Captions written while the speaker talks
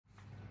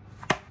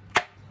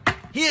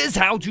Here's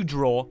how to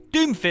draw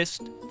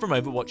Doomfist from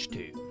Overwatch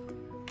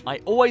 2. I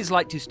always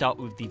like to start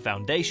with the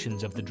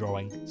foundations of the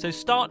drawing, so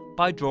start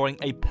by drawing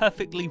a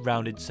perfectly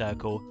rounded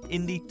circle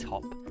in the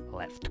top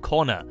left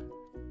corner.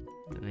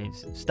 And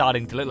it's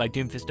starting to look like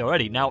Doomfist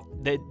already. Now,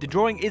 the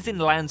drawing is in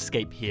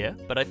landscape here,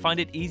 but I find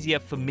it easier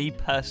for me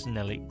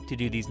personally to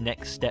do these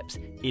next steps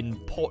in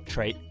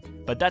portrait,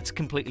 but that's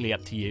completely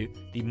up to you.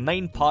 The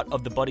main part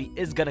of the body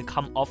is going to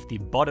come off the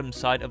bottom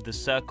side of the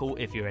circle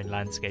if you're in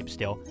landscape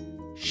still,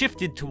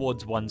 shifted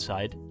towards one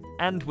side,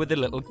 and with a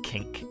little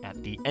kink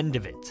at the end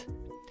of it.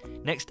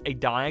 Next, a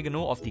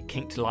diagonal off the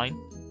kinked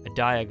line. A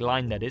diag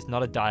line, that is,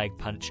 not a diag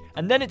punch.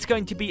 And then it's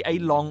going to be a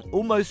long,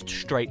 almost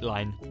straight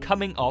line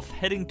coming off,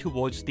 heading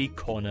towards the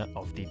corner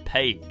of the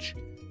page.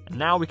 And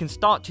now we can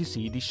start to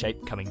see the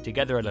shape coming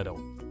together a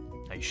little.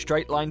 A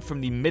straight line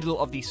from the middle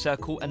of the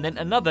circle, and then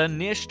another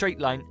near straight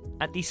line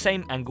at the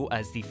same angle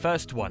as the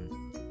first one.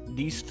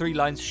 These three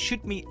lines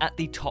should meet at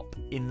the top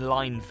in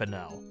line for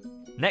now.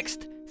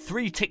 Next,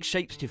 3 tick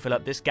shapes to fill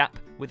up this gap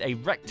with a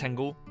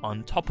rectangle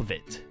on top of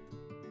it.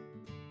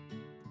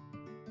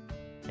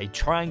 A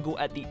triangle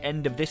at the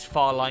end of this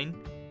far line,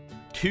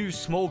 2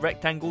 small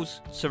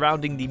rectangles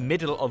surrounding the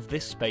middle of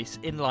this space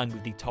in line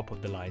with the top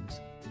of the lines,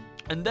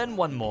 and then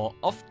one more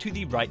off to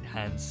the right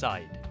hand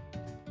side.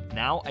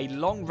 Now a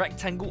long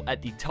rectangle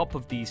at the top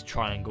of these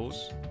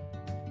triangles,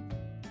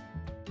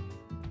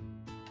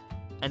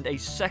 and a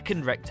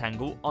second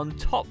rectangle on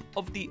top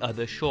of the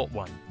other short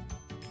one.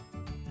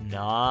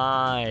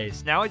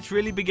 Nice! Now it's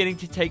really beginning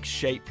to take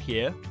shape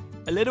here.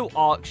 A little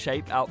arc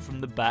shape out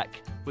from the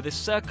back with a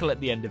circle at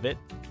the end of it,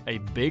 a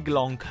big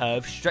long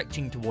curve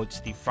stretching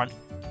towards the front,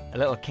 a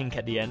little kink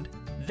at the end,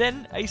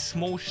 then a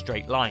small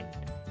straight line.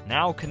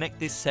 Now connect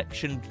this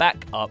section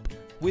back up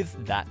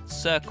with that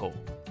circle.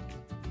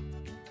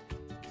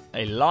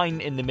 A line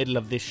in the middle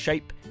of this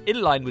shape,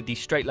 in line with the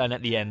straight line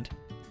at the end,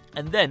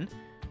 and then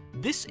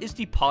this is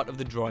the part of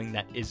the drawing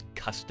that is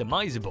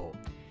customizable.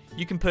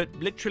 You can put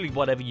literally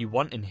whatever you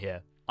want in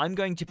here. I'm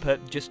going to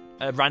put just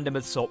a random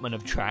assortment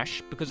of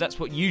trash because that's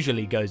what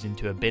usually goes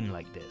into a bin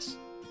like this.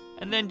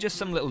 And then just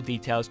some little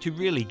details to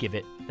really give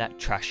it that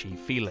trashy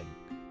feeling.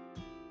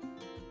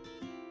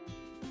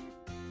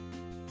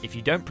 If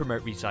you don't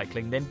promote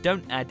recycling, then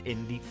don't add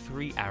in the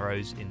 3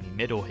 arrows in the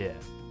middle here.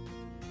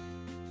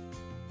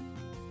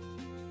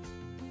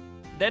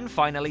 Then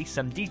finally,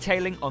 some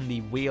detailing on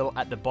the wheel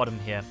at the bottom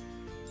here.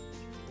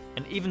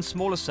 An even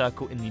smaller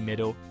circle in the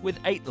middle with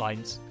 8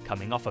 lines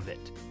coming off of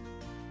it.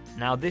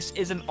 Now this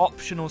is an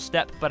optional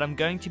step, but I'm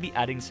going to be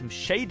adding some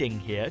shading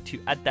here to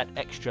add that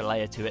extra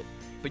layer to it,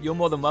 but you're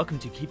more than welcome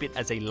to keep it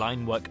as a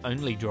line work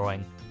only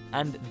drawing.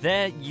 And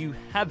there you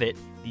have it,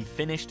 the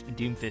finished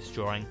Doomfist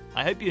drawing.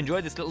 I hope you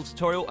enjoyed this little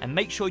tutorial, and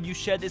make sure you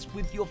share this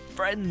with your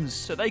friends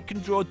so they can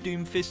draw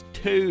Doomfist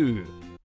too.